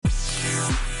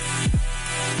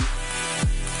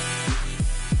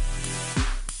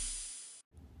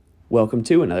Welcome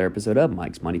to another episode of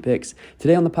Mike's Money Picks.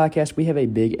 Today on the podcast, we have a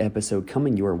big episode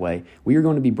coming your way. We are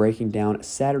going to be breaking down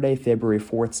Saturday, February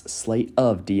 4th's slate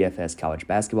of DFS college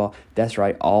basketball. That's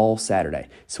right, all Saturday.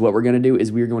 So what we're going to do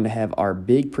is we're going to have our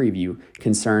big preview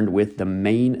concerned with the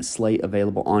main slate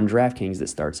available on DraftKings that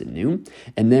starts at noon.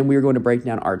 And then we're going to break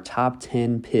down our top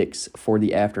 10 picks for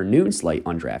the afternoon slate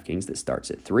on DraftKings that starts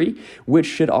at 3, which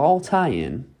should all tie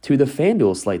in to the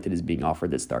FanDuel slate that is being offered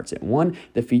that starts at 1,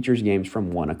 that features games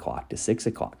from 1 o'clock to 6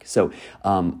 o'clock. So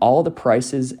all the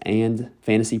prices and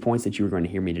fantasy points that you are going to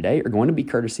hear me today are going to be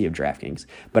courtesy of DraftKings,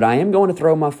 but I am going to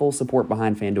throw my full support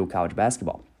behind FanDuel College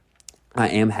Basketball. I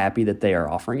am happy that they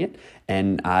are offering it,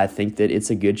 and I think that it's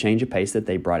a good change of pace that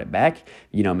they brought it back.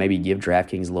 Maybe give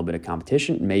DraftKings a little bit of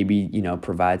competition, maybe,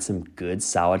 provide some good,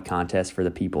 solid contests for the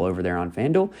people over there on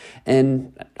FanDuel.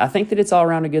 And I think that it's all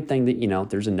around a good thing that,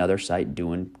 there's another site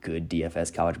doing good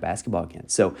DFS college basketball again.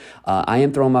 So I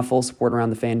am throwing my full support around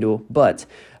the FanDuel, but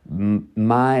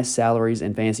my salaries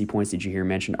and fantasy points that you hear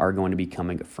mentioned are going to be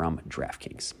coming from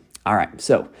DraftKings. All right,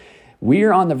 so we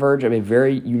are on the verge of a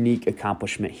very unique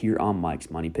accomplishment here on Mike's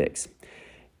Money Picks.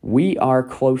 We are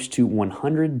close to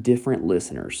 100 different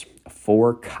listeners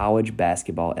for college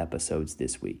basketball episodes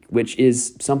this week, which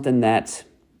is something that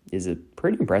is a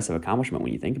pretty impressive accomplishment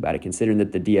when you think about it, considering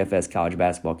that the DFS college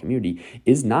basketball community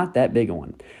is not that big a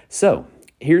one. So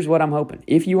here's what I'm hoping.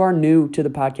 If you are new to the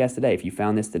podcast today, if you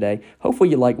found this today,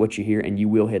 hopefully you like what you hear and you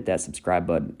will hit that subscribe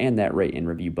button and that rate and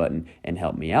review button and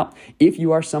help me out. If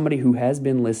you are somebody who has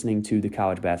been listening to the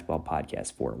college basketball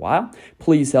podcast for a while,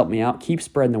 please help me out. Keep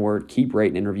spreading the word, keep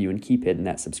rating and reviewing, keep hitting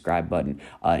that subscribe button.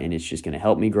 And it's just going to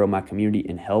help me grow my community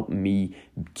and help me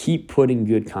keep putting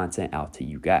good content out to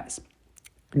you guys.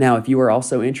 Now, if you are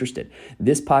also interested,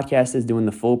 this podcast is doing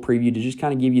the full preview to just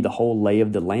kind of give you the whole lay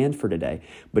of the land for today.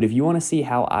 But if you want to see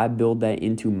how I build that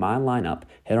into my lineup,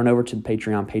 head on over to the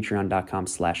Patreon,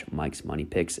 patreon.com/Mike's Money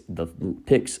Picks. The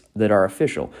picks that are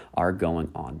official are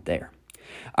going on there.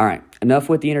 All right, enough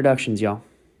with the introductions, y'all.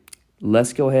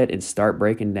 Let's go ahead and start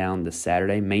breaking down the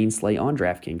Saturday main slate on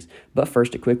DraftKings. But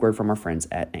first, a quick word from our friends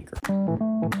at Anchor.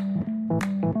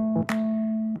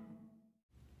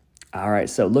 All right,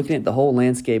 so looking at the whole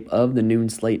landscape of the noon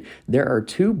slate, there are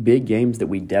two big games that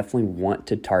we definitely want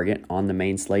to target on the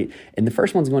main slate. And the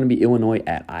first one's going to be Illinois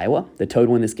at Iowa. The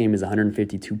total in this game is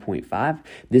 152.5.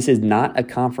 This is not a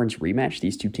conference rematch.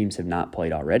 These two teams have not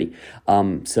played already.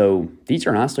 So these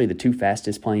are honestly the two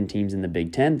fastest playing teams in the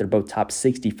Big Ten. They're both top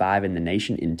 65 in the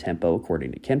nation in tempo,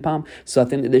 according to KenPom. So I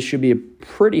think that this should be a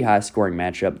pretty high scoring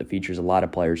matchup that features a lot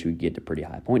of players who get to pretty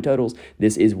high point totals.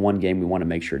 This is one game we want to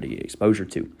make sure to get exposure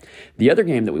to. The other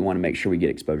game that we want to make sure we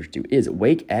get exposure to is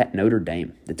Wake at Notre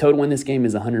Dame. The total in this game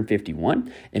is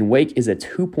 151, and Wake is a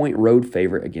 2-point road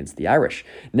favorite against the Irish.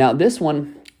 Now, this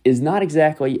one is not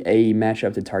exactly a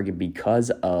matchup to target because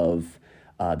of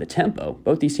the tempo.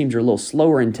 Both these teams are a little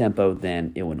slower in tempo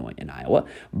than Illinois and Iowa,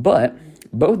 but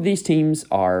both these teams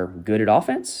are good at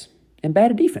offense and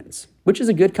bad at defense, which is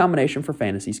a good combination for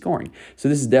fantasy scoring. So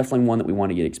this is definitely one that we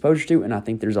want to get exposure to, and I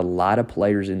think there's a lot of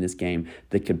players in this game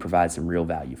that could provide some real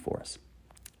value for us.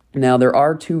 Now, there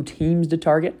are two teams to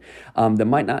target that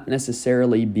might not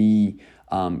necessarily be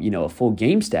a full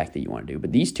game stack that you want to do,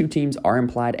 but these two teams are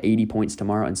implied 80 points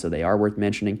tomorrow, and so they are worth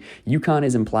mentioning. UConn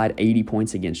is implied 80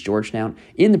 points against Georgetown.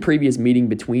 In the previous meeting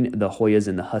between the Hoyas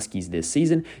and the Huskies this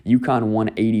season, UConn won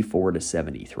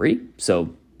 84-73,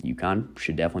 so UConn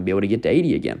should definitely be able to get to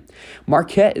 80 again.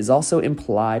 Marquette is also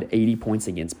implied 80 points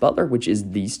against Butler, which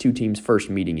is these two teams'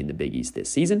 first meeting in the Big East this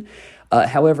season.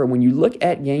 However, when you look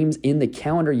at games in the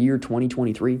calendar year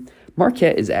 2023,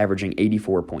 Marquette is averaging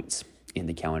 84 points in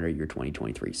the calendar year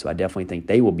 2023. So I definitely think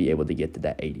they will be able to get to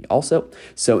that 80 also.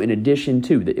 So in addition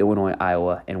to the Illinois,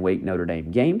 Iowa, and Wake Notre Dame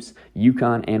games,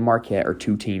 UConn and Marquette are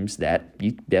two teams that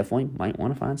you definitely might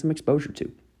want to find some exposure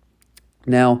to.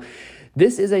 Now,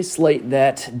 this is a slate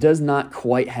that does not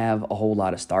quite have a whole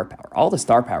lot of star power. All the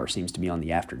star power seems to be on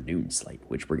the afternoon slate,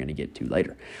 which we're going to get to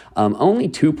later. Only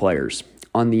two players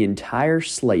on the entire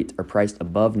slate are priced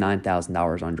above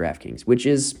 $9,000 on DraftKings, which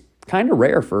is kind of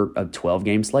rare for a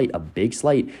 12-game slate. A big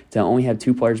slate to only have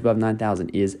two players above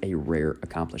 $9,000 is a rare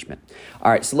accomplishment.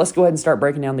 All right, so let's go ahead and start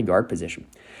breaking down the guard position.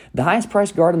 The highest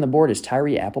priced guard on the board is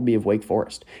Tyree Appleby of Wake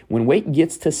Forest. When Wake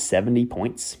gets to 70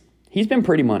 points, he's been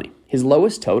pretty money. His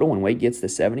lowest total when Wake gets to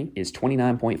 70 is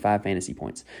 29.5 fantasy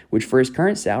points, which for his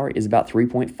current salary is about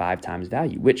 3.5 times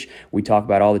value, which we talk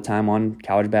about all the time on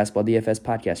College Basketball DFS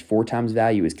podcast. 4 times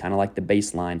value is kind of like the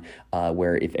baseline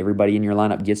where if everybody in your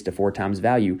lineup gets to 4 times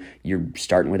value, you're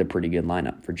starting with a pretty good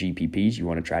lineup. For GPPs, you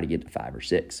want to try to get to 5 or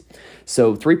 6.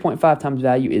 So 3.5 times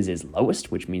value is his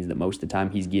lowest, which means that most of the time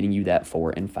he's getting you that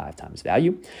 4 and 5 times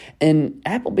value. And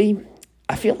Appleby,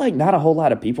 I feel like not a whole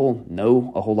lot of people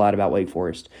know a whole lot about Wake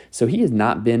Forest, so he has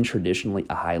not been traditionally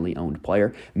a highly owned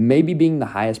player. Maybe being the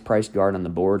highest priced guard on the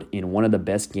board in one of the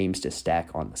best games to stack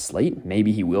on the slate.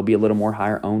 Maybe he will be a little more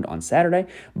higher owned on Saturday,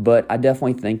 but I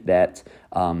definitely think that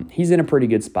he's in a pretty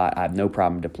good spot. I have no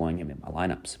problem deploying him in my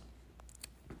lineups.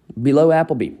 Below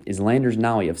Appleby is Landers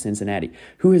Nolly of Cincinnati,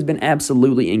 who has been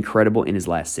absolutely incredible in his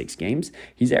last 6 games.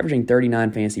 He's averaging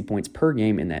 39 fantasy points per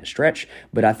game in that stretch,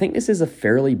 but I think this is a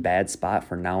fairly bad spot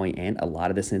for Nolly and a lot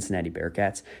of the Cincinnati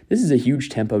Bearcats. This is a huge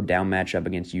tempo down matchup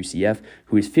against UCF,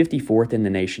 who is 54th in the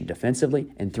nation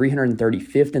defensively and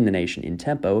 335th in the nation in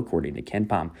tempo, according to Ken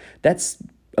Pom. That's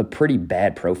a pretty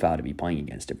bad profile to be playing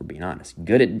against, if we're being honest.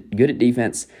 Good at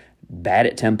defense, bad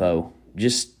at tempo,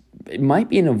 it might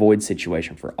be an avoid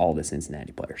situation for all the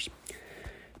Cincinnati players.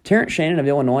 Terrence Shannon of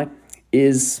Illinois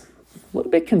is a little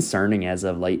bit concerning as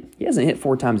of late. He hasn't hit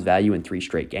 4 times value in 3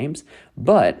 straight games,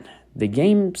 but the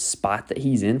game spot that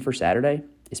he's in for Saturday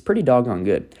is pretty doggone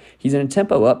good. He's in a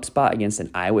tempo up spot against an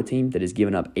Iowa team that has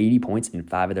given up 80 points in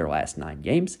 5 of their last 9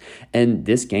 games, and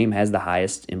this game has the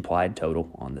highest implied total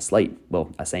on the slate.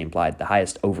 Well, I say implied, the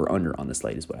highest over-under on the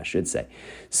slate is what I should say.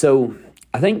 So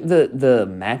I think the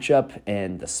matchup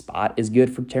and the spot is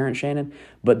good for Terrence Shannon,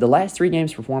 but the last 3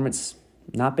 games' performance,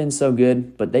 not been so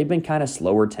good, but they've been kind of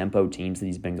slower tempo teams that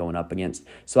he's been going up against.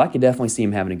 So I could definitely see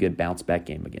him having a good bounce back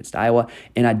game against Iowa,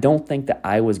 and I don't think that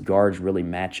Iowa's guards really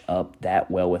match up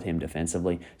that well with him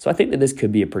defensively. So I think that this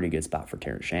could be a pretty good spot for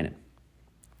Terrence Shannon.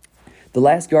 The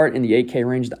last guard in the 8K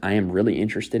range that I am really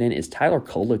interested in is Tyler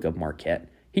Kolek of Marquette.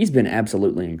 He's been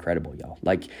absolutely incredible, y'all.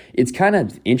 It's kind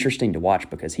of interesting to watch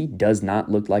because he does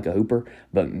not look like a hooper,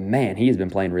 but man, he has been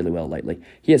playing really well lately.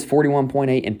 He has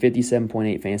 41.8 and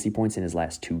 57.8 fantasy points in his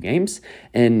last 2 games,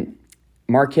 and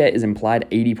Marquette is implied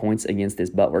 80 points against this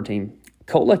Butler team.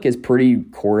 Kolek is pretty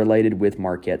correlated with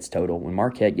Marquette's total. When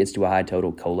Marquette gets to a high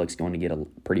total, Kolek's going to get a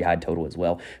pretty high total as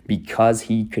well because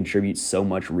he contributes so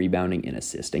much rebounding and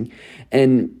assisting.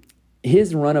 And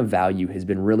his run of value has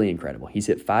been really incredible. He's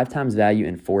hit 5 times value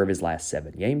in 4 of his last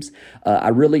 7 games. I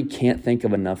really can't think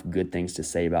of enough good things to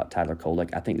say about Tyler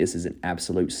Kolek. I think this is an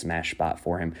absolute smash spot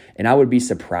for him, and I would be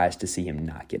surprised to see him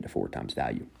not get to 4 times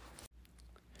value.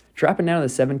 Dropping down to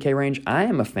the 7K range, I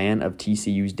am a fan of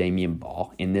TCU's Damian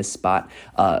Ball in this spot,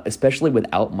 especially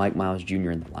without Mike Miles Jr.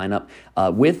 in the lineup.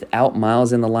 Without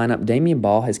Miles in the lineup, Damian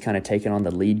Ball has kind of taken on the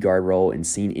lead guard role and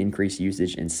seen increased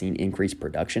usage and seen increased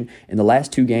production. In the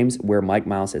last 2 games where Mike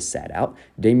Miles has sat out,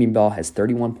 Damian Ball has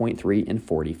 31.3 and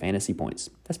 40 fantasy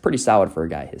points. That's pretty solid for a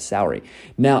guy his salary.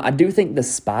 Now, I do think the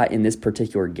spot in this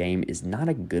particular game is not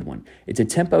a good one. It's a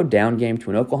tempo down game to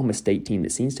an Oklahoma State team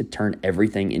that seems to turn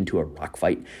everything into a rock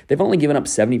fight. They've only given up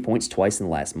 70 points twice in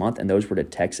the last month, and those were to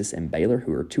Texas and Baylor,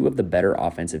 who are 2 of the better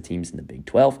offensive teams in the Big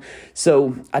 12.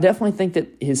 So I definitely think that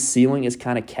his ceiling is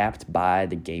kind of capped by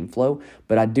the game flow,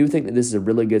 but I do think that this is a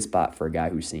really good spot for a guy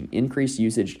who's seeing increased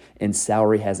usage and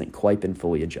salary hasn't quite been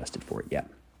fully adjusted for it yet.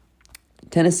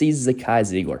 Tennessee's Zakai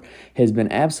Ziegler has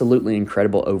been absolutely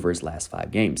incredible over his last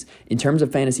 5 games. In terms of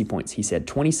fantasy points, he's had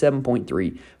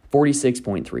 27.3,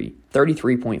 46.3,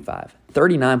 33.5,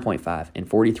 39.5, and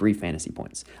 43 fantasy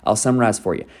points. I'll summarize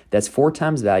for you. That's 4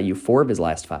 times value 4 of his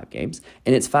last 5 games,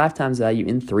 and it's 5 times value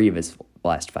in 3 of his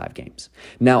last 5 games.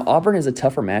 Now, Auburn is a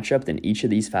tougher matchup than each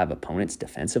of these 5 opponents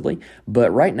defensively,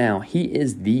 but right now, he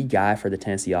is the guy for the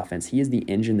Tennessee offense. He is the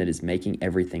engine that is making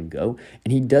everything go,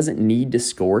 and he doesn't need to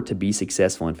score to be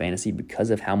successful in fantasy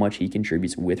because of how much he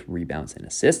contributes with rebounds and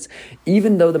assists.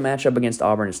 Even though the matchup against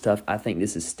Auburn is tough, I think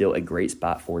this is still a great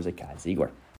spot for Zakai Ziegler.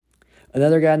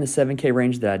 Another guy in the 7K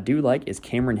range that I do like is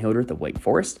Cameron Hildreth of Wake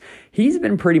Forest. He's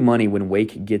been pretty money when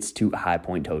Wake gets to high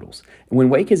point totals. When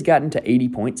Wake has gotten to 80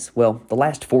 points, well, the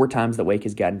last 4 times that Wake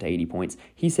has gotten to 80 points,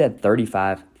 he's had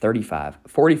 35, 35,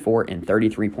 44, and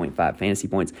 33.5 fantasy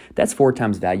points. That's 4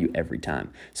 times value every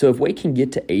time. So if Wake can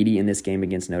get to 80 in this game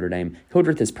against Notre Dame,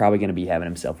 Hildreth is probably going to be having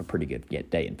himself a pretty good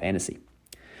day in fantasy.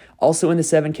 Also in the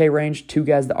 7K range, two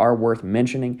guys that are worth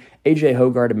mentioning. A.J.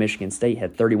 Hoggard of Michigan State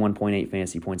had 31.8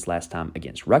 fantasy points last time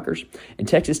against Rutgers. And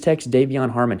Texas Tech's Davion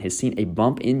Harmon has seen a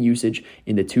bump in usage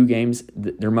in the two games,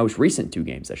 their most recent two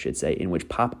games, I should say, in which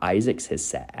Pop Isaacs has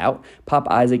sat out. Pop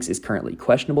Isaacs is currently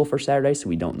questionable for Saturday, so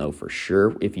we don't know for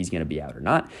sure if he's going to be out or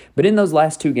not. But in those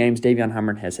last two games, Davion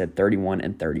Harmon has had 31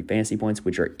 and 30 fantasy points,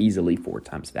 which are easily 4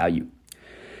 times value.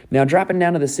 Now, dropping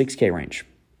down to the 6K range.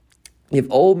 If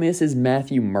Ole Miss's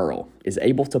Matthew Murrell is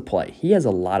able to play, he has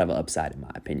a lot of upside in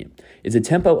my opinion. It's a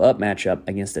tempo-up matchup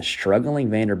against a struggling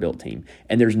Vanderbilt team,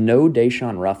 and there's no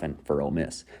Deshaun Ruffin for Ole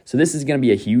Miss. So this is going to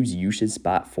be a huge usage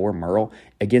spot for Murrell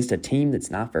against a team that's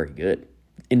not very good.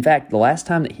 In fact, the last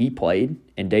time that he played,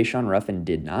 and Deshaun Ruffin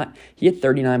did not, he had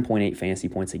 39.8 fantasy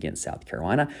points against South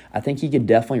Carolina. I think he could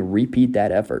definitely repeat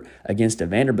that effort against a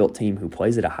Vanderbilt team who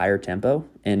plays at a higher tempo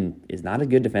and is not as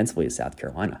good defensively as South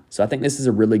Carolina. So I think this is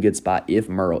a really good spot if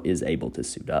Murrell is able to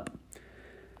suit up.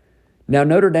 Now,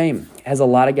 Notre Dame has a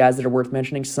lot of guys that are worth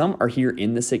mentioning. Some are here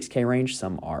in the 6K range,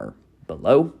 some are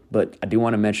below, but I do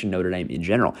want to mention Notre Dame in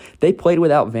general. They played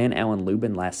without Van Allen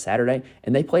Lubin last Saturday,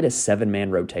 and they played a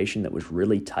 7-man rotation that was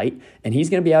really tight, and he's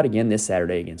going to be out again this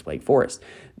Saturday against Wake Forest.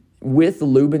 With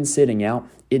Lubin sitting out,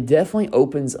 it definitely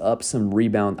opens up some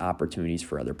rebound opportunities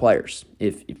for other players.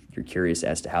 If you're curious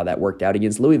as to how that worked out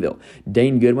against Louisville,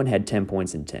 Dane Goodwin had 10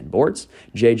 points and 10 boards.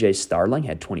 J.J. Starling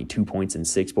had 22 points and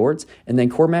 6 boards. And then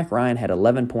Cormac Ryan had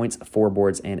 11 points, 4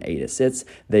 boards, and 8 assists.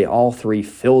 They all three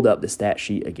filled up the stat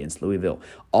sheet against Louisville.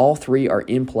 All three are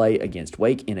in play against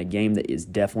Wake in a game that is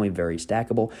definitely very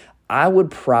stackable. I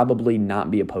would probably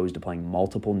not be opposed to playing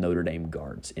multiple Notre Dame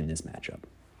guards in this matchup.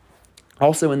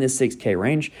 Also in this 6K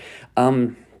range,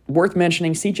 worth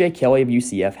mentioning, C.J. Kelly of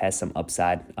UCF has some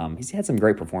upside. He's had some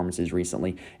great performances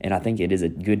recently, and I think it is a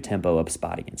good tempo-up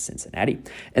spot against Cincinnati.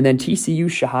 And then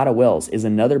TCU's Shahada Wells is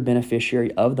another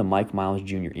beneficiary of the Mike Miles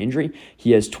Jr. injury.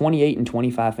 He has 28 and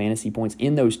 25 fantasy points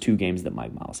in those two games that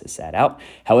Mike Miles has sat out.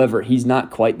 However, he's not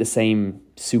quite the same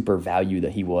super value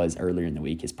that he was earlier in the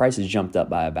week. His price has jumped up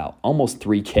by about almost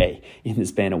 $3K in the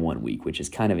span of 1 week, which is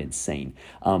kind of insane.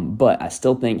 But I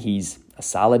still think he's a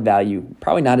solid value,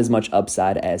 probably not as much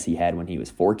upside as he had when he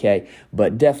was 4K,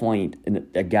 but definitely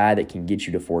a guy that can get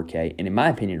you to 4K, and in my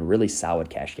opinion, a really solid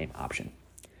cash game option.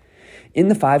 In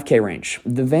the 5K range,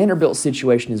 the Vanderbilt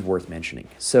situation is worth mentioning.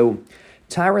 So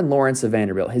Tyron Lawrence of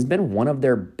Vanderbilt has been one of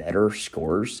their better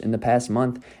scorers in the past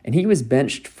month, and he was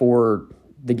benched for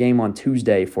the game on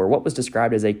Tuesday for what was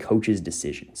described as a coach's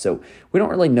decision. So we don't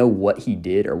really know what he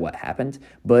did or what happened,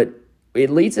 but it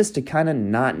leads us to kind of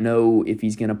not know if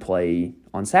he's going to play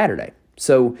on Saturday.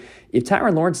 So if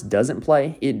Tyron Lawrence doesn't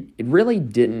play, it really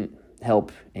didn't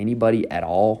help anybody at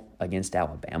all against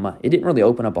Alabama. It didn't really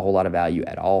open up a whole lot of value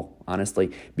at all,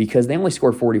 honestly, because they only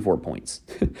scored 44 points.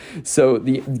 So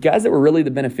the guys that were really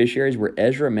the beneficiaries were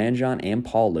Ezra Manjon and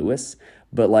Paul Lewis,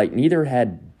 but neither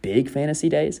had big fantasy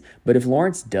days. But if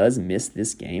Lawrence does miss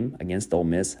this game against Ole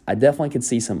Miss, I definitely could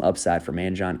see some upside for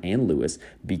Manjon and Lewis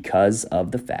because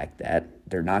of the fact that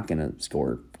they're not going to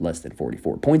score less than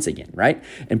 44 points again, right?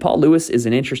 And Paul Lewis is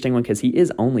an interesting one because he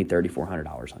is only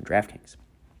 $3,400 on DraftKings.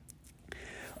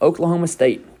 Oklahoma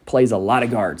State plays a lot of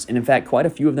guards, and in fact, quite a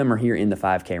few of them are here in the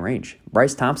 5K range.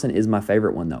 Bryce Thompson is my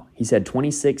favorite one, though. He's had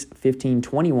 26, 15,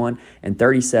 21, and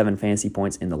 37 fantasy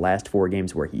points in the last 4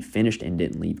 games where he finished and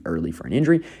didn't leave early for an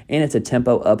injury, and it's a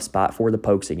tempo-up spot for the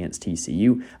Pokes against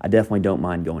TCU. I definitely don't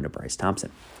mind going to Bryce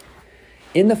Thompson.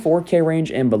 In the 4K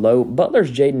range and below,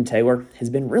 Butler's Jaden Taylor has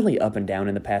been really up and down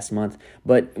in the past month,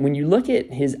 but when you look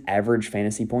at his average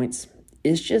fantasy points,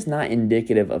 it's just not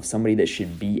indicative of somebody that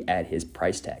should be at his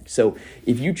price tag. So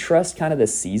if you trust kind of the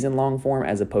season-long form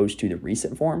as opposed to the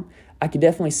recent form, I could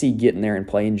definitely see getting there and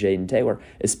playing Jaden Taylor,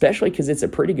 especially because it's a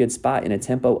pretty good spot in a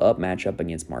tempo-up matchup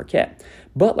against Marquette.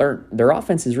 Butler, their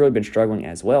offense has really been struggling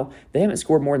as well. They haven't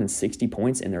scored more than 60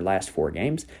 points in their last 4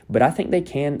 games, but I think they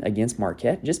can against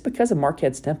Marquette just because of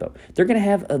Marquette's tempo. They're going to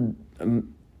have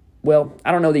well,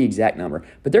 I don't know the exact number,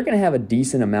 but they're going to have a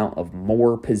decent amount of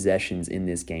more possessions in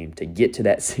this game to get to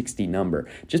that 60 number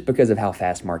just because of how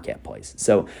fast Marquette plays.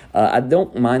 So I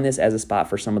don't mind this as a spot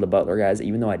for some of the Butler guys,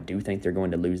 even though I do think they're going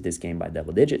to lose this game by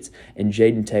double digits. And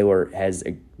Jaden Taylor has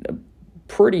a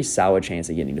pretty solid chance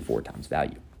of getting to 4 times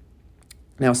value.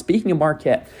 Now, speaking of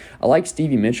Marquette, I like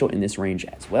Stevie Mitchell in this range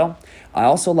as well. I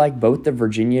also like both the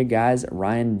Virginia guys,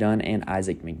 Ryan Dunn and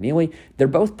Isaac McNeely. They're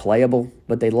both playable,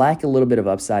 but they lack a little bit of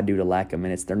upside due to lack of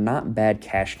minutes. They're not bad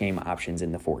cash game options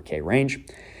in the 4K range.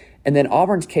 And then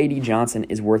Auburn's KD Johnson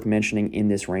is worth mentioning in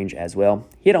this range as well.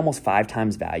 He had almost 5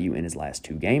 times value in his last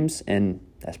 2 games, and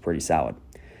that's pretty solid.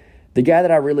 The guy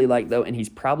that I really like, though, and he's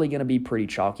probably going to be pretty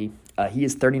chalky, He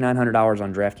is $3,900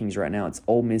 on DraftKings right now. It's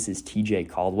Ole Miss's TJ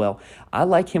Caldwell. I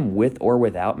like him with or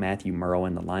without Matthew Murrow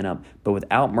in the lineup, but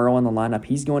without Murrow in the lineup,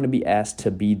 he's going to be asked to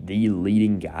be the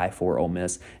leading guy for Ole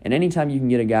Miss. And anytime you can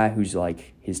get a guy who's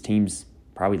like his team's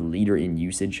probably leader in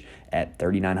usage at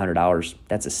 $3,900,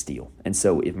 that's a steal. And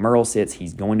so if Murrow sits,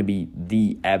 he's going to be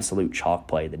the absolute chalk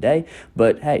play of the day.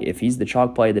 But hey, if he's the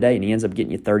chalk play of the day and he ends up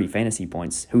getting you 30 fantasy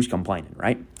points, who's complaining,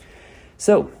 right?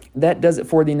 So that does it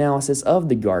for the analysis of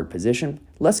the guard position.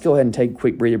 Let's go ahead and take a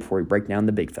quick breather before we break down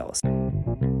the big fellas.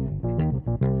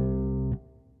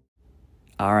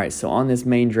 All right, so on this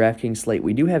main DraftKings slate,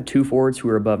 we do have two forwards who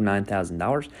are above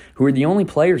 $9,000, who are the only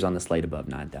players on the slate above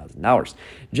 $9,000.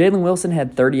 Jalen Wilson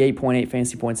had 38.8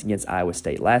 fantasy points against Iowa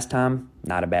State last time.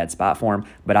 Not a bad spot for him,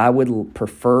 but I would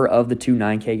prefer of the two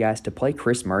 9K guys to play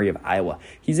Chris Murray of Iowa.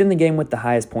 He's in the game with the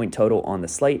highest point total on the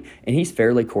slate, and he's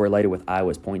fairly correlated with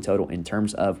Iowa's point total in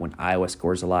terms of when Iowa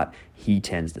scores a lot, he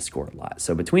tends to score a lot.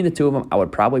 So between the two of them, I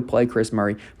would probably play Chris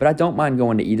Murray, but I don't mind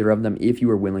going to either of them if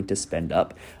you are willing to spend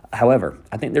up. However,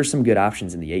 I think there's some good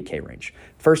options in the 8K range.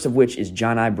 First of which is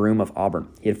John I. Broome of Auburn.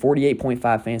 He had 48.5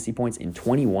 fantasy points in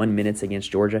 21 minutes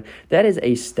against Georgia. That is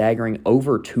a staggering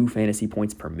over 2 fantasy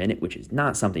points per minute, which is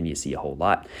not something you see a whole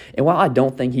lot. And while I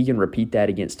don't think he can repeat that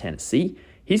against Tennessee,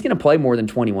 he's going to play more than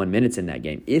 21 minutes in that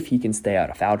game if he can stay out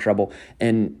of foul trouble.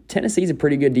 And Tennessee's a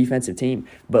pretty good defensive team,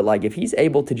 but like if he's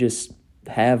able to just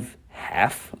have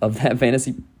half of that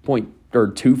fantasy point or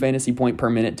 2 fantasy point per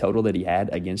minute total that he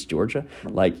had against Georgia,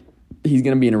 like he's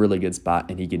going to be in a really good spot,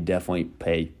 and he could definitely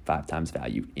pay 5 times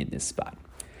value in this spot.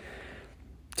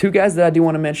 Two guys that I do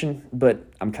want to mention, but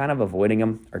I'm kind of avoiding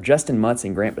them, are Justin Mutz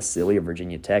and Grant Basile of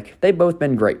Virginia Tech. They've both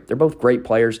been great. They're both great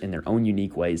players in their own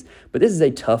unique ways, but this is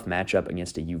a tough matchup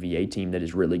against a UVA team that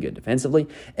is really good defensively,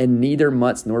 and neither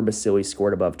Mutz nor Basile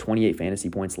scored above 28 fantasy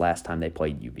points last time they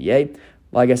played UVA.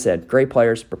 Like I said, great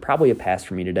players, but probably a pass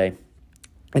for me today.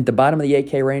 At the bottom of the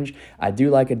 8K range, I do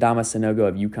like Adama Sanogo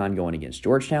of UConn going against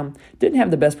Georgetown. Didn't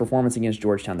have the best performance against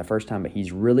Georgetown the first time, but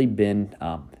he's really been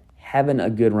having a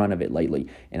good run of it lately,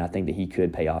 and I think that he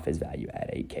could pay off his value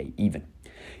at 8K even.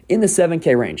 In the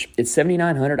 7K range, it's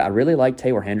 $7,900. I really like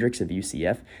Taylor Hendricks of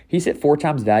UCF. He's hit 4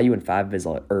 times value in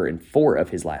 4 of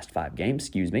his last 5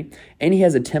 games, and he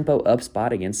has a tempo up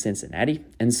spot against Cincinnati,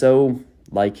 and so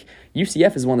like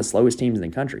UCF is one of the slowest teams in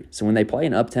the country. So when they play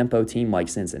an up-tempo team like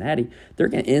Cincinnati, they're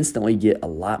going to instantly get a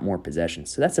lot more possessions.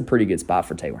 So that's a pretty good spot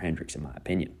for Taylor Hendricks, in my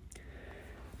opinion.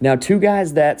 Now, two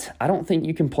guys that I don't think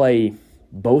you can play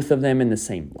both of them in the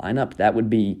same lineup. That would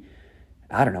be,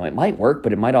 I don't know, it might work,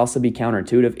 but it might also be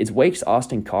counterintuitive. It's Wake's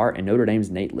Austin Carr and Notre Dame's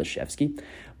Nate Laszewski.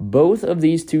 Both of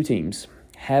these two teams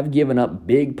have given up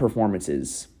big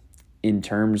performances in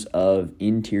terms of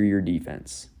interior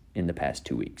defense in the past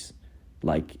 2 weeks.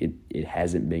 Like, it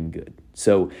hasn't been good.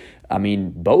 So, I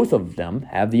mean, both of them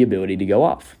have the ability to go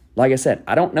off. Like I said,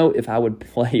 I don't know if I would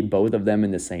play both of them in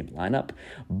the same lineup,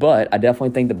 but I definitely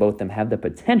think that both of them have the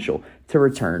potential to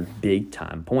return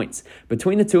big-time points.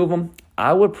 Between the two of them,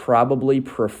 I would probably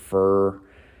prefer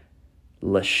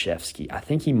Laszewski. I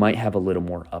think he might have a little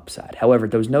more upside. However,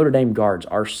 those Notre Dame guards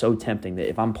are so tempting that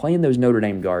if I'm playing those Notre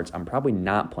Dame guards, I'm probably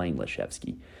not playing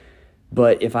Laszewski.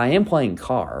 But if I am playing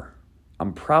Carr,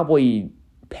 I'm probably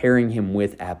pairing him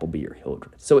with Appleby or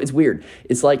Hildreth. So it's weird.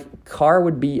 It's like Carr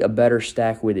would be a better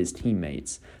stack with his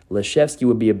teammates. Laszewski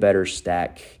would be a better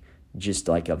stack, just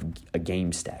like a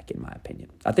game stack, in my opinion.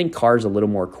 I think Carr's a little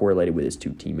more correlated with his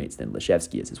 2 teammates than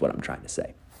Laszewski is what I'm trying to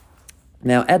say.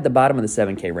 Now, at the bottom of the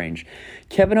 7K range,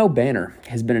 Kevin O'Banner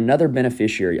has been another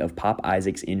beneficiary of Pop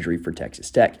Isaacs' injury for Texas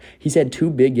Tech. He's had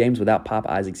 2 big games without Pop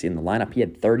Isaacs in the lineup. He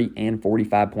had 30 and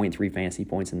 45.3 fantasy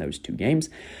points in those 2 games.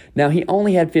 Now, he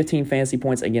only had 15 fantasy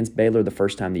points against Baylor the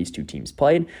first time these 2 teams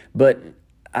played, but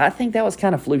I think that was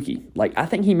kind of fluky. Like, I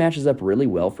think he matches up really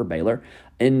well for Baylor.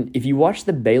 And if you watch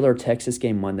the Baylor-Texas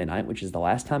game Monday night, which is the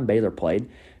last time Baylor played,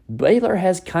 Baylor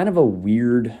has kind of a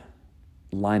weird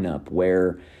lineup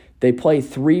where they play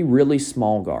 3 really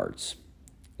small guards.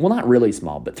 Well, not really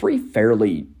small, but 3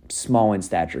 fairly small in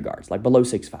stature guards, like below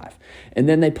 6'5". And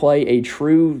then they play a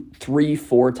true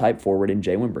 3-4 type forward in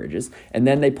Jalen Bridges. And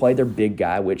then they play their big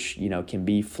guy, which, can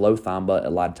be Flo Thamba a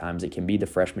lot of times. It can be the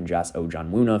freshman Josh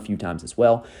Ojonwuna a few times as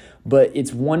well. But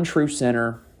it's 1 true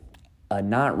center, a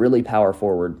not really power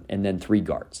forward, and then 3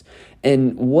 guards.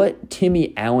 And what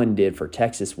Timmy Allen did for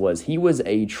Texas was he was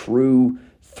a true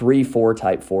 3-4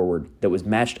 type forward that was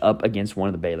matched up against one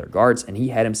of the Baylor guards, and he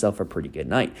had himself a pretty good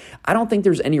night. I don't think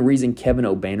there's any reason Kevin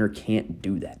Obanor can't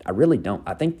do that. I really don't.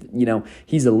 I think,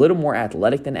 he's a little more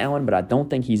athletic than Allen, but I don't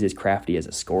think he's as crafty as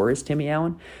a scorer as Timmy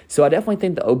Allen. So I definitely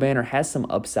think that Obanor has some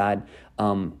upside.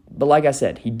 But like I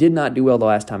said, he did not do well the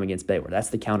last time against Baylor. That's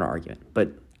the counter argument.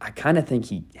 But I kind of think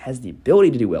he has the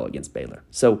ability to do well against Baylor.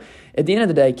 So at the end of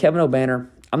the day, Kevin Obanor,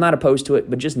 I'm not opposed to it,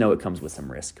 but just know it comes with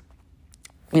some risk.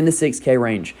 In the 6K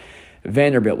range,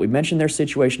 Vanderbilt, we mentioned their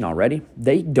situation already.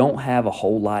 They don't have a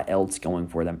whole lot else going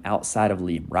for them outside of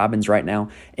Liam Robbins right now,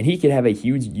 and he could have a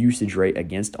huge usage rate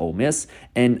against Ole Miss.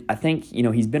 And I think,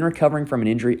 he's been recovering from an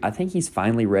injury. I think he's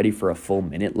finally ready for a full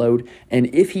minute load.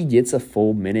 And if he gets a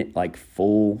full minute,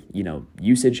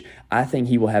 usage, I think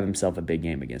he will have himself a big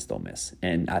game against Ole Miss.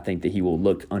 And I think that he will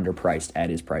look underpriced at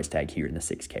his price tag here in the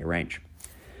 6K range.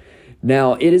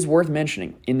 Now, it is worth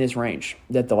mentioning in this range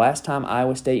that the last time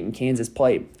Iowa State and Kansas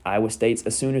played, Iowa State's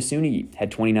Asuna Suniyi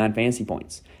had 29 fantasy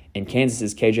points, and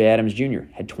Kansas's KJ Adams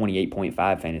Jr. had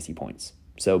 28.5 fantasy points.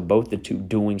 So both the two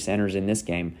dueling centers in this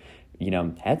game,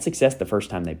 had success the first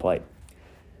time they played.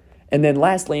 And then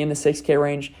lastly, in the 6K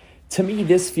range, to me,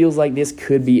 this feels like this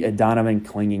could be a Donovan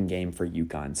Clingan game for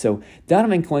UConn. So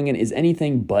Donovan Clingan is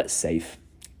anything but safe.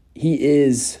 He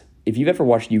is, if you've ever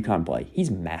watched UConn play,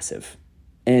 he's massive.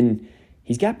 And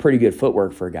he's got pretty good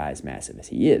footwork for a guy as massive as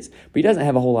he is. But he doesn't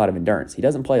have a whole lot of endurance. He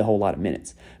doesn't play a whole lot of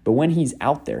minutes. But when he's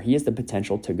out there, he has the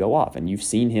potential to go off. And you've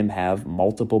seen him have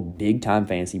multiple big-time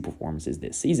fantasy performances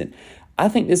this season. I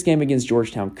think this game against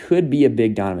Georgetown could be a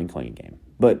big Donovan Clingan game.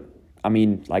 But,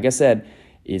 like I said,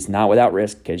 it's not without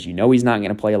risk because he's not going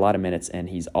to play a lot of minutes. And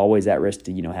he's always at risk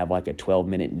to, have like a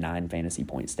 12-minute, 9 fantasy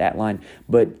point stat line.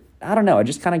 But I don't know. I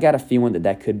just kind of got a feeling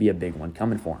that could be a big one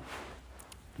coming for him.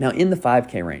 Now, in the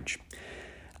 5K range,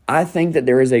 I think that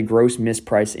there is a gross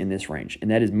misprice in this range,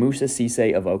 and that is Musa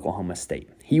Cisse of Oklahoma State.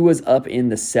 He was up in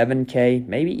the 7K,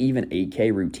 maybe even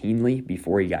 8K routinely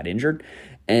before he got injured,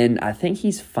 and I think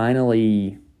he's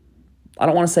finally, I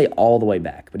don't want to say all the way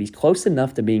back, but he's close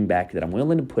enough to being back that I'm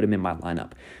willing to put him in my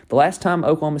lineup. The last time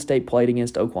Oklahoma State played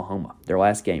against Oklahoma, their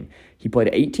last game, he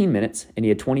played 18 minutes, and he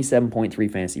had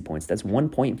 27.3 fantasy points. That's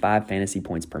 1.5 fantasy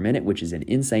points per minute, which is an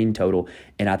insane total.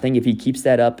 And I think if he keeps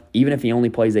that up, even if he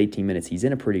only plays 18 minutes, he's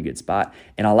in a pretty good spot.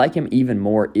 And I like him even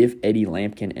more if Eddie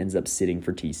Lampkin ends up sitting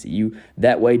for TCU.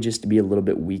 That way, just to be a little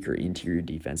bit weaker interior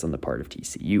defense on the part of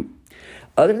TCU.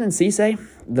 Other than Cisse,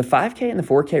 the 5K and the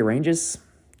 4K ranges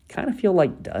kind of feel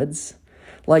like duds.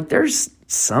 There's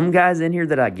some guys in here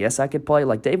that I guess I could play.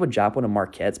 David Joplin of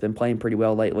Marquette's been playing pretty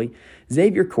well lately.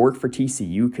 Xavier Cork for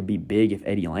TCU could be big if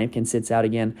Eddie Lampkin sits out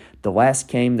again. The last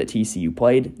game that TCU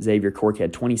played, Xavier Cork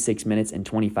had 26 minutes and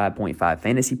 25.5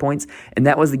 fantasy points, and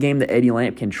that was the game that Eddie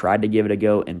Lampkin tried to give it a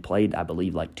go and played, I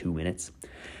believe, 2 minutes.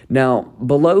 Now,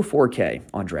 below 4K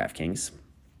on DraftKings,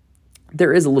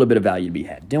 there is a little bit of value to be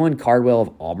had. Dylan Cardwell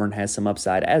of Auburn has some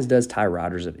upside, as does Ty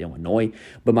Rodgers of Illinois.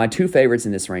 But my two favorites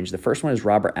in this range, the first one is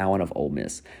Robert Allen of Ole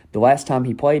Miss. The last time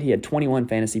he played, he had 21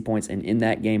 fantasy points, and in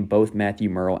that game, both Matthew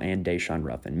Murrell and Deshaun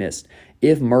Ruffin missed.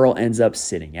 If Murrell ends up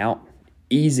sitting out,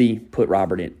 easy, put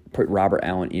Robert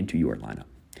Allen into your lineup.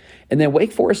 And then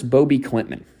Wake Forest Bobby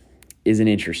Klintman is an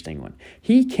interesting one.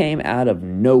 He came out of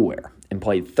nowhere and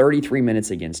played 33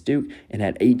 minutes against Duke and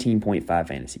had 18.5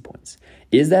 fantasy points.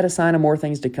 Is that a sign of more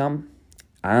things to come?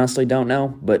 I honestly don't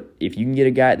know, but if you can get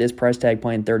a guy at this price tag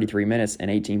playing 33 minutes and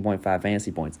 18.5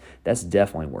 fantasy points, that's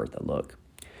definitely worth a look.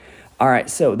 All right,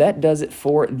 so that does it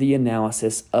for the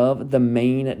analysis of the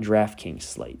main DraftKings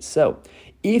slate. So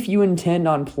if you intend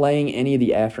on playing any of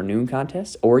the afternoon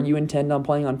contests or you intend on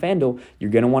playing on FanDuel,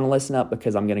 you're going to want to listen up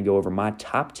because I'm going to go over my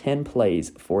top 10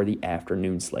 plays for the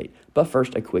afternoon slate. But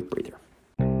first, a quick breather.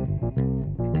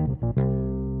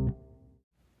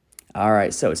 All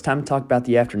right, so it's time to talk about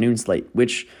the afternoon slate,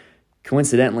 which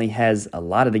coincidentally has a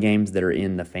lot of the games that are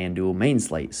in the FanDuel main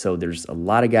slate. So there's a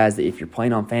lot of guys that if you're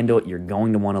playing on FanDuel, you're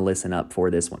going to want to listen up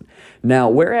for this one. Now,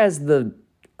 whereas the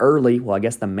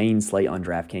main slate on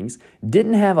DraftKings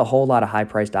didn't have a whole lot of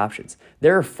high-priced options.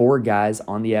 There are 4 guys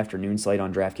on the afternoon slate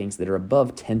on DraftKings that are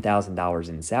above $10,000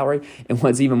 in salary, and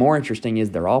what's even more interesting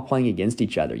is they're all playing against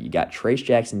each other. You got Trace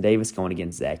Jackson Davis going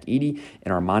against Zach Edey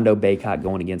and Armando Bacot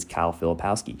going against Kyle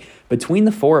Filipowski. Between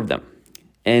the 4 of them,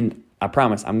 and I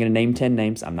promise I'm going to name 10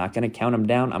 names. I'm not going to count them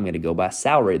down. I'm going to go by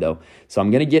salary, though, so I'm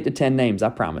going to get to 10 names, I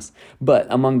promise. But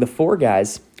among the 4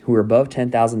 guys who are above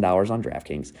 $10,000 on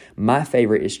DraftKings, my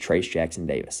favorite is Trace Jackson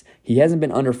Davis. He hasn't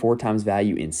been under 4 times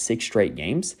value in 6 straight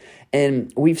games,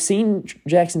 and we've seen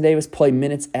Jackson Davis play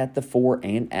minutes at the 4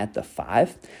 and at the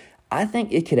 5. I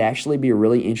think it could actually be a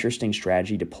really interesting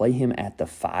strategy to play him at the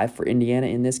 5 for Indiana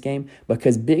in this game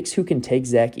because bigs who can take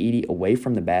Zach Edey away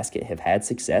from the basket have had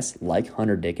success, like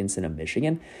Hunter Dickinson of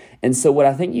Michigan. And so what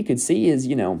I think you could see is,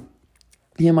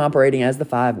 him operating as the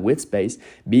 5 with space,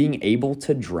 being able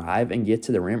to drive and get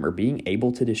to the rim or being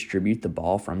able to distribute the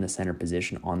ball from the center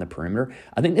position on the perimeter.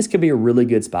 I think this could be a really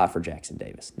good spot for Jackson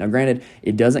Davis. Now, granted,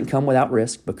 it doesn't come without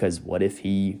risk because what if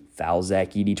he fouls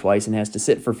Zach Edey twice and has to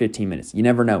sit for 15 minutes? You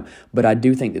never know. But I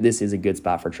do think that this is a good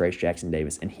spot for Trayce Jackson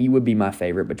Davis, and he would be my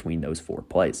favorite between those 4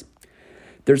 plays.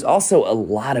 There's also a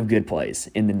lot of good plays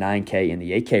in the 9K and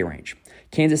the 8K range.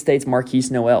 Kansas State's Marquise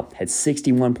Noel had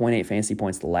 61.8 fantasy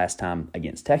points the last time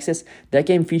against Texas. That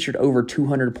game featured over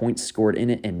 200 points scored in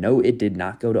it, and no, it did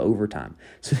not go to overtime.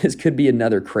 So this could be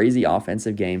another crazy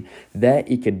offensive game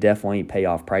that it could definitely pay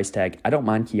off price tag. I don't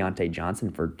mind Keontae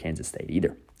Johnson for Kansas State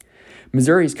either.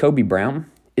 Missouri's Kobe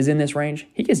Brown is in this range.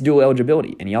 He gets dual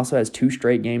eligibility, and he also has 2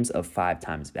 straight games of 5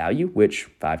 times value, which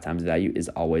 5 times value is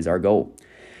always our goal.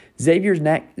 Xavier's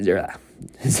Jack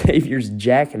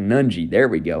Nunge, there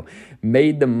we go,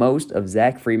 made the most of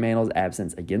Zach Fremantle's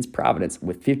absence against Providence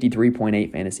with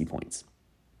 53.8 fantasy points.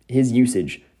 His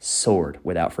usage soared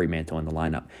without Fremantle in the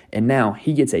lineup, and now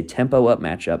he gets a tempo-up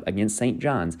matchup against St.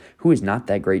 John's, who is not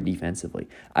that great defensively.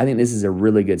 I think this is a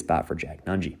really good spot for Jack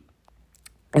Nunge.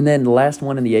 And then the last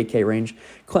one in the 8K range,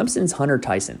 Clemson's Hunter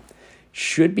Tyson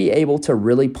should be able to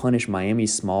really punish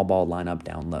Miami's small ball lineup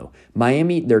down low.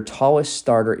 Miami, their tallest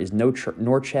starter is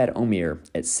Norchad Omier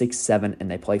at 6'7", and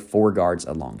they play 4 guards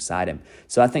alongside him.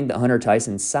 So I think that Hunter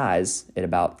Tyson's size at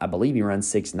about, I believe he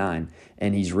runs 6'9",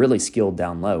 and he's really skilled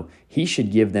down low. He should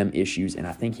give them issues, and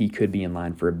I think he could be in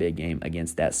line for a big game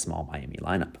against that small Miami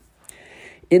lineup.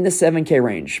 In the 7K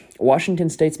range, Washington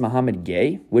State's Muhammad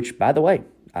Gay, which, by the way,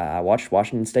 I watched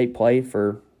Washington State play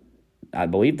for, I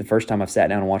believe, the first time I've sat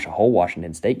down and watched a whole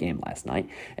Washington State game last night,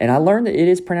 and I learned that it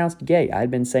is pronounced Gay. I had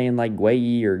been saying like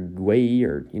Guay or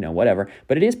whatever,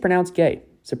 but it is pronounced Gay.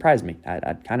 Surprised me.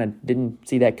 I kind of didn't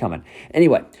see that coming.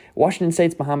 Anyway, Washington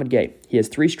State's Muhammad Gay. He has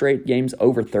 3 straight games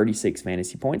over 36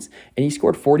 fantasy points, and he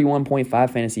scored 41.5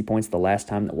 fantasy points the last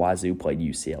time that Wazoo played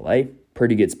UCLA.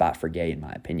 Pretty good spot for Gay, in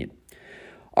my opinion.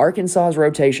 Arkansas's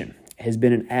rotation has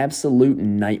been an absolute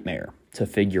nightmare to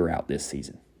figure out this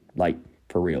season. Like,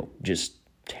 for real, just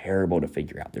terrible to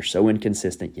figure out. They're so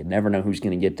inconsistent. You never know who's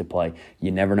going to get to play.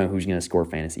 You never know who's going to score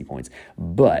fantasy points.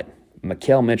 But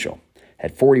Makel Mitchell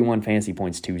had 41 fantasy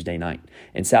points Tuesday night.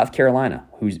 In South Carolina,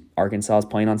 who's Arkansas is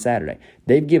playing on Saturday,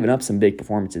 they've given up some big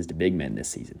performances to big men this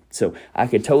season. So I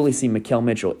could totally see Makel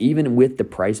Mitchell, even with the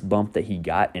price bump that he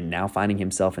got and now finding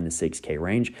himself in the 6K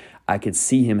range, I could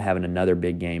see him having another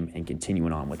big game and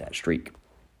continuing on with that streak.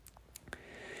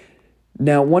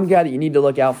 Now, one guy that you need to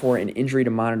look out for, an injury to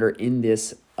monitor in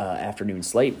this afternoon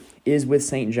slate, is with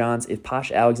St. John's. If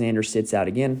Posh Alexander sits out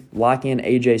again, lock in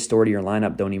A.J. Storr to your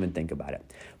lineup. Don't even think about it.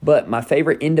 But my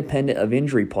favorite independent of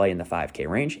injury play in the 5K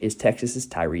range is Texas's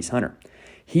Tyrese Hunter.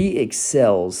 He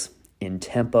excels in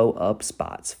tempo-up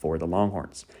spots for the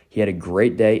Longhorns. He had a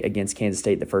great day against Kansas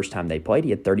State the first time they played. He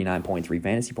had 39.3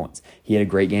 fantasy points. He had a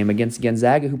great game against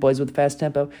Gonzaga, who plays with a fast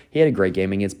tempo. He had a great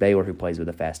game against Baylor, who plays with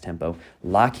a fast tempo.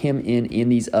 Lock him in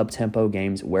these up-tempo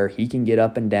games where he can get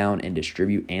up and down and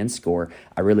distribute and score.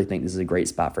 I really think this is a great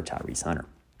spot for Tyrese Hunter.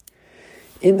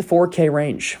 In the 4K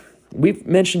range, we've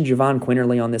mentioned Javon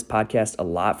Quinterly on this podcast a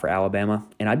lot for Alabama,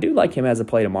 and I do like him as a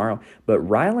play tomorrow, but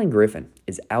Rylan Griffin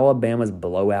is Alabama's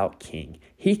blowout king.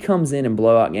 He comes in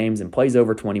blowout games and plays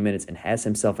over 20 minutes and has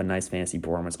himself a nice fantasy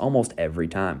performance almost every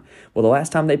time. Well, the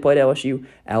last time they played LSU,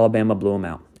 Alabama blew him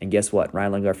out. And guess what?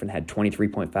 Rylan Griffin had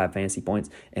 23.5 fantasy points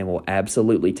and will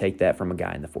absolutely take that from a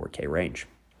guy in the 4K range.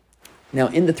 Now,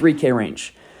 in the 3K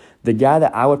range, the guy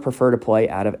that I would prefer to play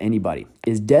out of anybody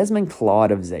is Desmond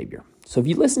Claude of Xavier. So if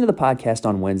you listened to the podcast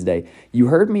on Wednesday, you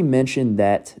heard me mention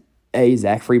that A,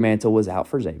 Zach Fremantle was out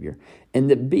for Xavier, and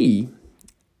that B,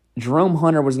 Jerome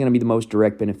Hunter was going to be the most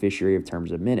direct beneficiary in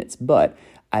terms of minutes. But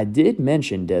I did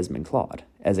mention Desmond Claude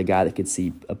as a guy that could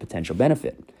see a potential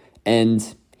benefit.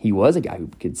 And he was a guy who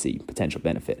could see potential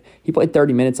benefit. He played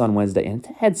 30 minutes on Wednesday and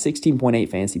had 16.8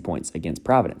 fantasy points against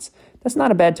Providence. That's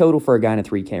not a bad total for a guy in a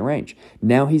 3K range.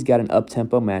 Now he's got an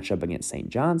up-tempo matchup against St.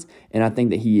 John's, and I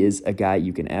think that he is a guy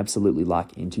you can absolutely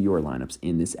lock into your lineups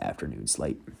in this afternoon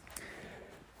slate.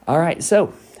 All right,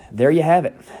 so there you have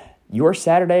it. Your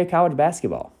Saturday of college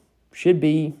basketball should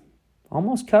be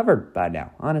almost covered by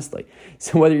now, honestly.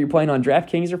 So whether you're playing on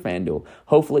DraftKings or FanDuel,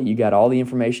 hopefully you got all the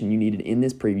information you needed in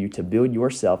this preview to build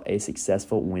yourself a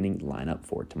successful winning lineup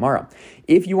for tomorrow.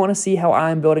 If you want to see how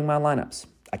I'm building my lineups,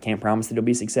 I can't promise that it'll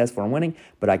be successful in winning,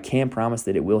 but I can promise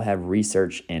that it will have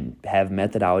research and have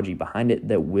methodology behind it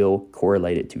that will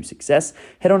correlate it to success.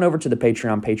 Head on over to the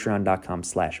Patreon,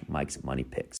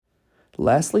 patreon.com/MikesMoneyPicks.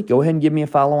 Lastly, go ahead and give me a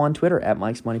follow on Twitter at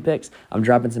Mike's Money Picks. I'm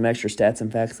dropping some extra stats and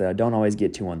facts that I don't always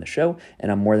get to on the show, and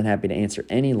I'm more than happy to answer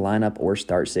any lineup or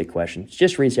start sit questions.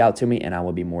 Just reach out to me, and I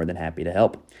will be more than happy to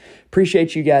help.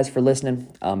 Appreciate you guys for listening.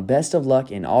 Best of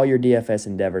luck in all your DFS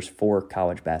endeavors for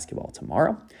college basketball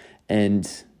tomorrow. And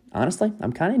honestly,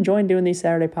 I'm kind of enjoying doing these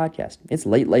Saturday podcasts. It's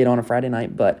late on a Friday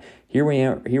night, but here we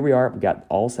are. We've got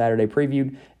all Saturday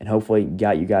previewed, and hopefully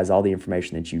got you guys all the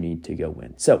information that you need to go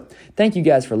win. So thank you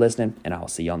guys for listening, and I'll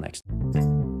see y'all next time.